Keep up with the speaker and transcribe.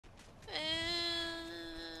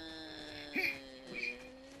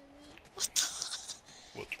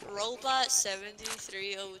Robot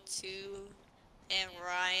 7302 and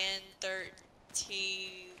Ryan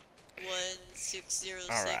 13106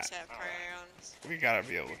 Alright. have crowns. We gotta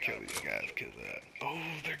be able to kill these guys, cause oh,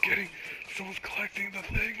 they're getting, someone's collecting the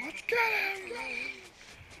thing. Let's get him!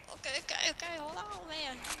 Okay, hold on,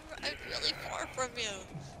 man. I'm really far from you.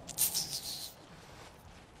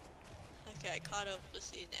 Okay, I caught up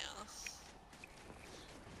with you now.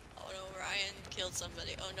 Oh no, Ryan killed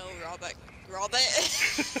somebody. Oh no, Robot.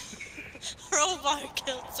 Robot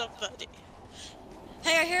killed somebody.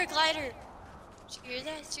 Hey, I hear a glider. Did you hear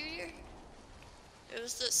that, Junior? It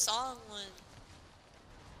was the song one.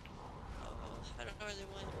 Oh, I don't know where they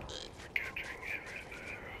went, but... We're capturing him.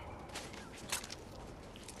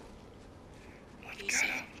 Let's Easy.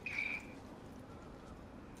 get him.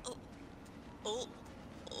 Oh.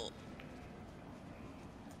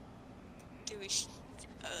 Do we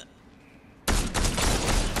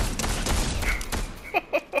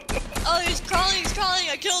Oh, he's crawling,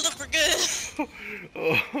 I killed him for good.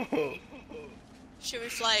 Oh. Should we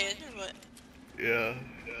fly in or what? Yeah.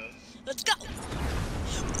 Let's go!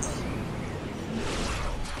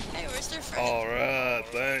 Hey, where's their friend? Alright,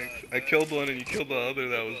 thanks. I killed one and you killed the other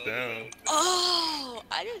that was down. Oh,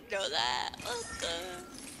 I didn't know that. What the...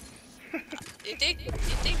 You think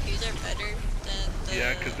these are better than the...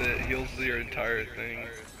 Yeah, cause it heals your entire thing,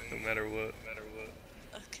 no matter what.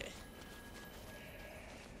 Okay.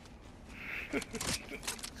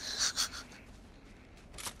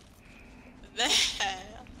 Man.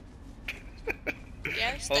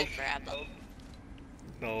 Yeah, sniper ammo.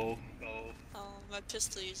 No. Oh, my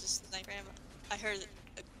pistol uses sniper ammo. I heard it.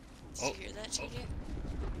 Did you hear that, Junior?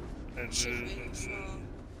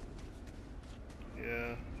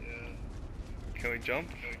 Yeah. Can we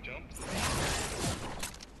jump?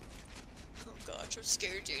 Oh gosh, I'm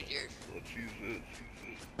scared, Junior. Let's use this.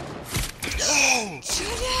 Oh!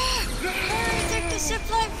 Junior! Hurry, take the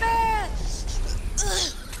zipline fast!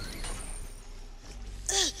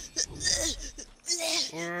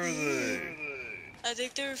 Where are they? I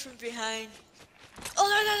think they were from behind. Oh,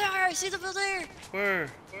 no, I see them over there! Where?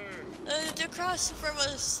 They're across from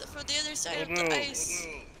us, from the other side of the ice.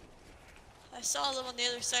 I saw them on the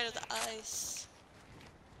other side of the ice.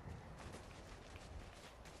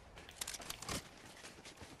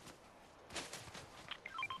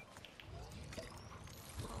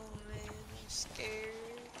 Oh man, I'm scared.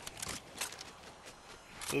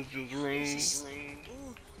 Let's just run.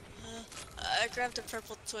 I grabbed a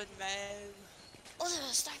purple twin mag. Oh,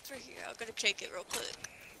 there's a sniper here. I'm gonna take it real quick.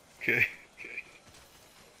 Okay.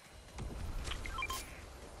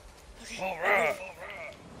 Alright.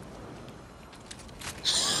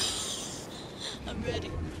 I'm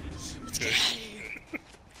ready. Let's get out of here.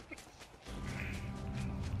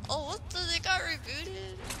 Oh, what the? They got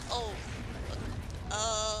rebooted? Oh.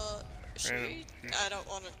 Should we? I don't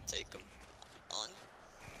want to take them on.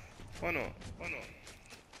 Why not?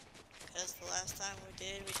 Because the last time we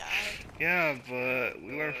did, we died. Yeah, but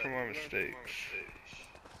we learn from our mistakes.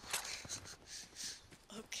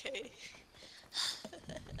 Okay.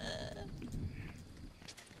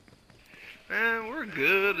 Man, we're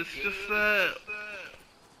good. It's just that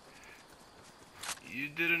you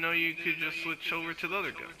didn't know you could just switch over to the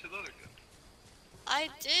other gun. I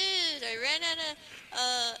did. I ran out of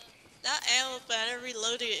not ammo, but I had to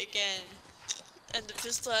reload it again. And the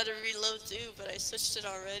pistol had to reload too, but I switched it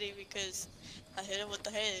already because I hit him with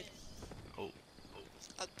the head. Oh.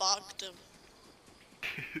 I bonked him.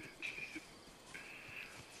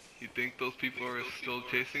 You think those people are still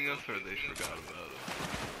chasing us, or they forgot about us?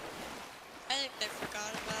 I think they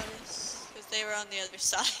forgot about us because they were on the other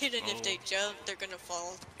side, and if they jump, they're gonna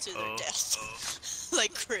fall to their death,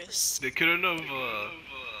 like Chris. They couldn't have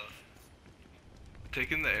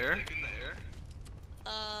taken the air.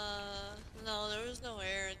 No, there was no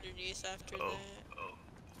air underneath after that.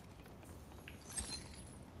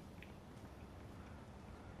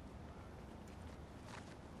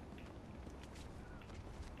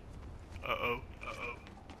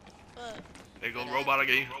 What? They go robot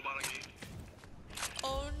again.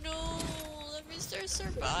 Oh no, let me start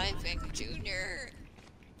surviving, Junior.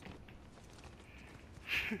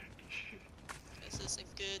 This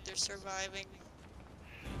isn't good, they're surviving.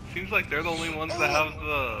 Seems like they're the only ones that have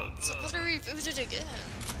the... Someone rebooted again.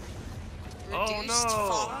 Oh no!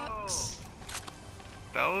 Fox.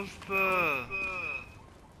 That was the...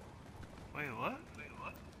 Wait, what?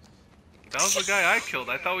 That was the guy I killed.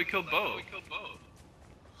 I thought we killed both.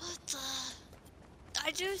 What the?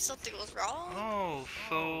 I knew something was wrong. Oh,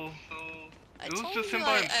 so... It was just him you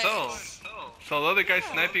by himself. So the other guy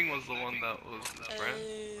sniping was the one that was his friend.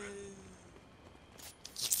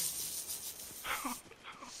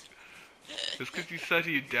 It's because you said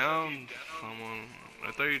you downed someone.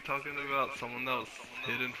 I thought you were talking about someone that was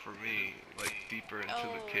hidden for me, like deeper into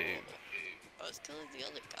the Oh, cave. I was killing the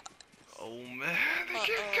other guy. Oh man, they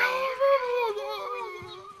keep Uh-oh. killing me!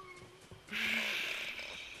 Oh no.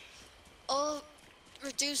 Oh,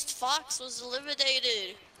 reduced fox was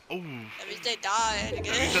eliminated. Oh, That means they died that means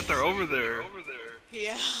again. that they're over there.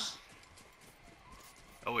 Yeah.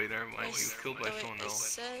 Oh wait, never mind. He was killed by Oh, wait, someone it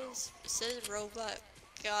else. says robot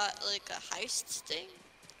got like a heist thing,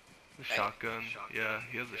 The right? shotgun. Yeah,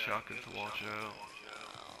 he has a shotgun to watch out.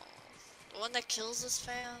 No. The one that kills us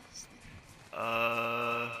fast.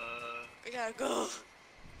 Uh, We gotta go.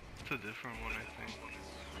 it's a different one, I think.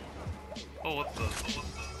 Oh, what the?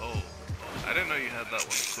 Oh, I didn't know you had that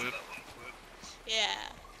one equipped. Yeah.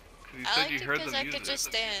 Cause you I said you liked it heard because the I could music. just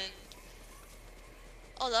stand.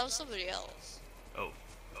 Oh, that was somebody else. Oh.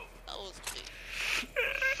 That was me.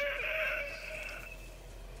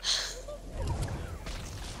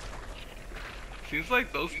 Seems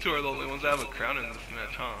like those two are the only ones that have a crown in this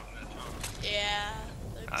match, huh? Yeah.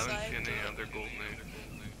 I Looks haven't like seen any it. other golden eggs.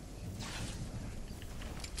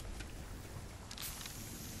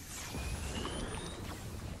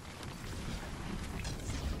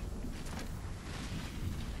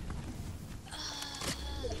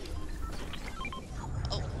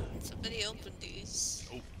 Oh, somebody opened these.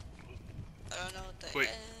 Oh, I don't know what the wait.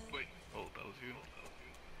 heck. Oh, that was you?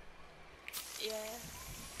 Yeah.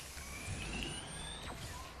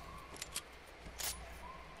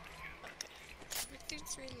 Okay.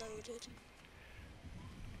 Everything's reloaded.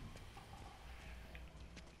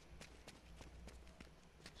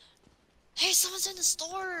 Hey, someone's in the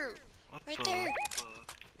store! What Right the? there!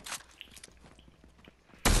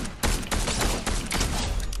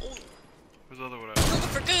 Oh, Where's the other one at? killed him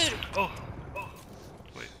for good! Oh!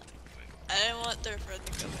 Wait. I didn't want their friend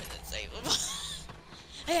to come in and save him.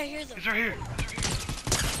 Hey, I hear them! He's right here!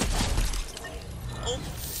 Oh!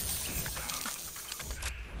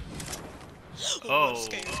 Oh. I'm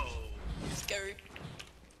scared. Scary.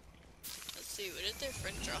 Let's see, what did their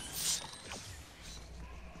friend drop?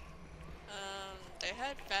 They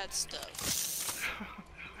had bad stuff.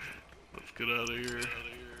 Let's get out of here.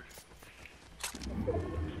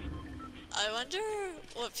 I wonder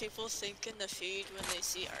what people think in the feed when they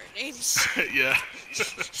see our names. Yeah.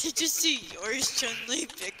 Did you see yours, Chun-Li,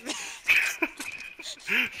 Big Mac?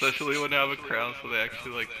 Especially when they have a crown so they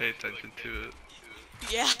actually like pay attention to it.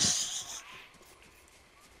 Yeah.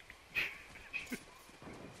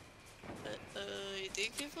 You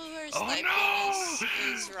think people who are sniping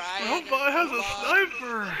is Ryan? Robot has a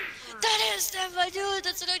sniper! That is them, I knew it,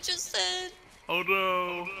 that's what I just said! Oh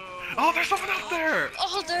no! Oh, there's someone up there!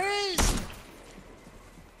 Oh, there is!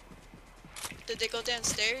 Did they go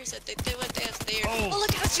downstairs? I think they went downstairs. Oh. Oh,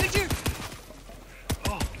 look at us, Junior!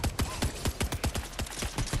 Oh!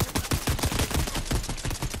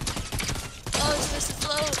 Oh, it's missing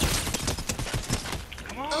flow!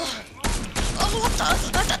 Come on! Oh, what the? I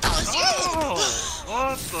thought that was you! Oh!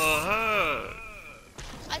 What the heck?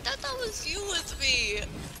 I thought that was you with me.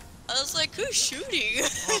 I was like, who's shooting?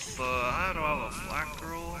 What the? I don't have a black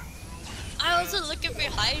girl. I wasn't looking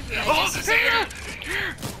behind me. I Oh! just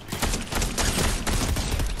Here!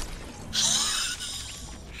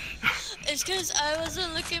 It's because I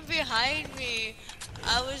wasn't looking behind me.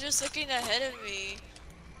 I was just looking ahead of me.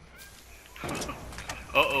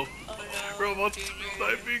 Uh-oh. Oh no. Robots Junior.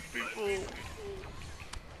 sniping people.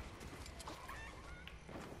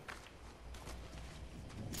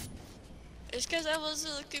 It's because I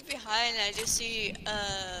wasn't looking behind. I just see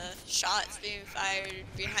shots being fired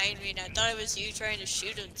behind me, and I thought it was you trying to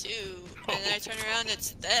shoot them too. And then I turn around,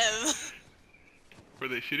 it's them. Were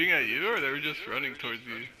they shooting at you or they were just running towards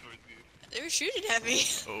you? They were shooting at me.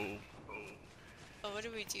 Oh. Oh, what do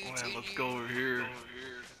we do, Oh man, Junior? let's go over here.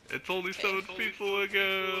 It's only Okay. 7 people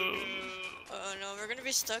ago. Oh no, we're gonna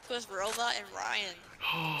be stuck with Robot and Ryan.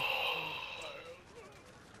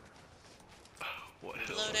 What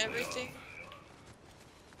hill Load are they everything. on?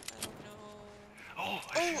 I don't know. Oh,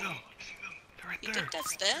 I see them. They're right You there. think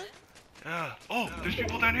that's them? Yeah. Oh, there's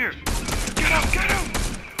people down here. Get him! Get him!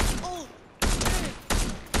 Oh!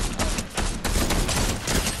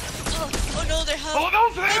 Oh! Oh no, they're Oh, that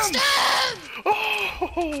was It's them! them!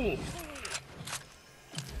 Oh!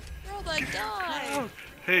 Robot died!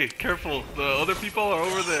 Hey, careful. The other people are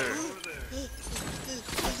over there.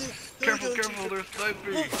 Careful, careful. They're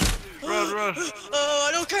sniping. Run, run. Oh,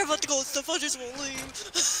 I don't care about the gold stuff. I just won't leave.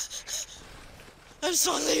 I just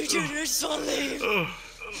want to leave, Junior. I just want to leave. Oh,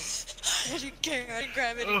 I didn't care. I didn't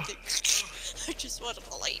grab anything. I just wanted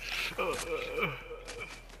to leave.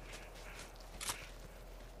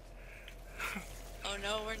 Oh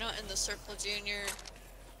no, we're not in the circle, Junior.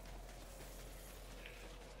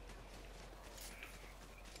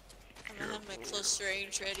 I'm gonna have my close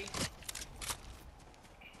range ready.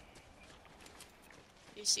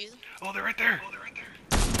 You see them? Oh, they're right there.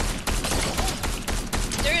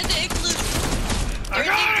 They're in the igloo. I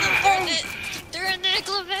got him. They're in the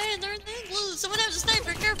igloo, man. They're in the igloo. Someone has a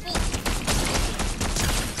sniper. Careful.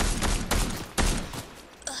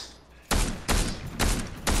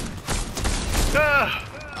 Ah,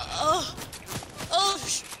 Oh,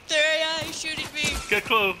 their AI is shooting me. get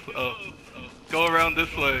close. Oh, go around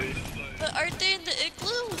this way. But aren't they in the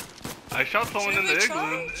igloo? I shot someone in the Should we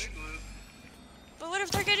igloo. charge? But what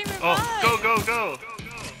if they're getting revived? Oh, go.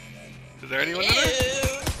 Is there anyone in there?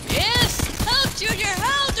 Ew. Yes! Help, Junior!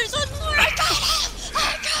 Help! There's one more! I got him!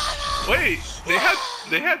 I got him! Wait,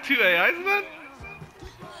 they had 2 AIs then?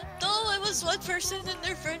 No, it was one person and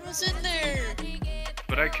their friend was in there.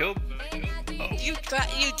 But I killed. You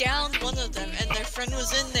downed one of them and their friend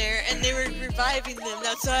was in there and they were reviving them.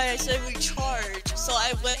 That's why I said we charge. So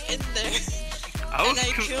I went in there and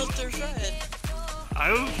I killed their friend.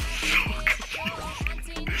 I was so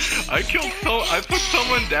confused. I put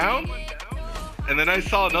someone down, and then I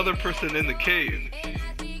saw another person in the cave.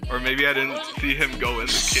 Or maybe I didn't see him go in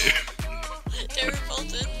the cave. They were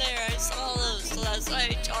both in there. I saw them, so that's why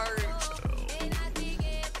I charged.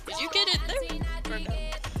 Did you get in there? Or no?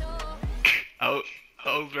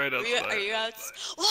 I was right outside. Are you out?